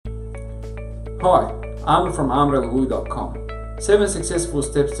Hi, I'm from AmberLaHoo.com. 7 successful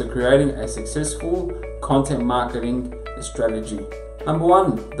steps to creating a successful content marketing strategy. Number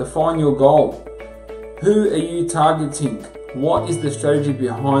 1, define your goal. Who are you targeting? What is the strategy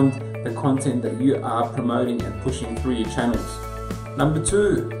behind the content that you are promoting and pushing through your channels? Number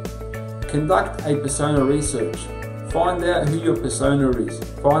 2, conduct a persona research. Find out who your persona is.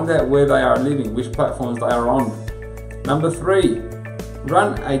 Find out where they are living, which platforms they are on. Number 3,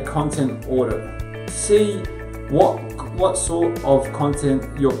 run a content audit. See what sort of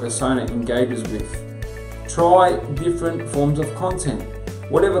content your persona engages with. Try different forms of content.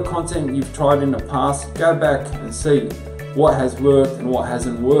 Whatever content you've tried in the past, go back and see what has worked and what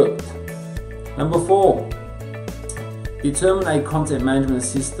hasn't worked. Number 4, determine a content management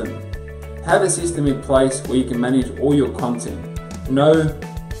system. Have a system in place where you can manage all your content. Know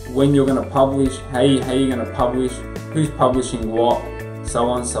when you're going to publish, how you're going to publish, who's publishing what, so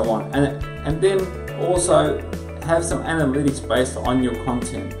on, so on. And then also have some analytics based on your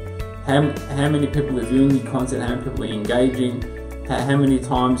content. How many people are viewing your content, how many people are engaging, how many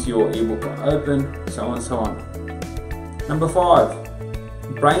times your ebook are open, so on and so on. Number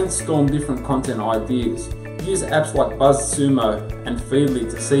 5, brainstorm different content ideas. Use apps like BuzzSumo and Feedly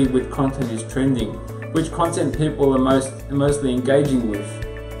to see which content is trending, which content people are mostly engaging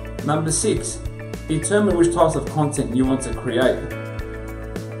with. Number 6, determine which types of content you want to create.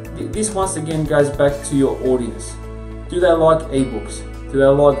 This once again goes back to your audience. Do they like ebooks? Do they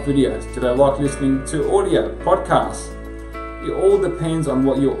like videos? Do they like listening to audio, podcasts? It all depends on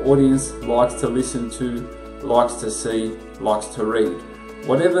what your audience likes to listen to, likes to see, likes to read.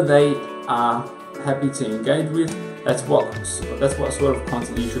 Whatever they are happy to engage with, that's what sort of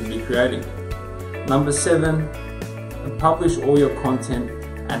content you should be creating. Number 7, publish all your content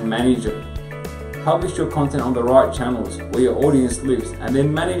and manage it. Publish your content on the right channels where your audience lives, and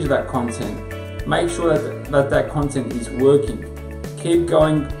then manage that content. Make sure that content is working. Keep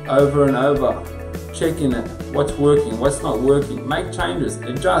going over and over, checking it, what's working, what's not working. Make changes,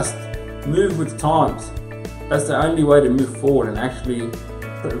 adjust, move with times. That's the only way to move forward and actually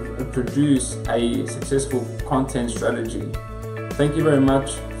produce a successful content strategy. Thank you very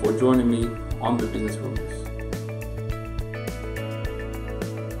much for joining me on the Business Wilderness.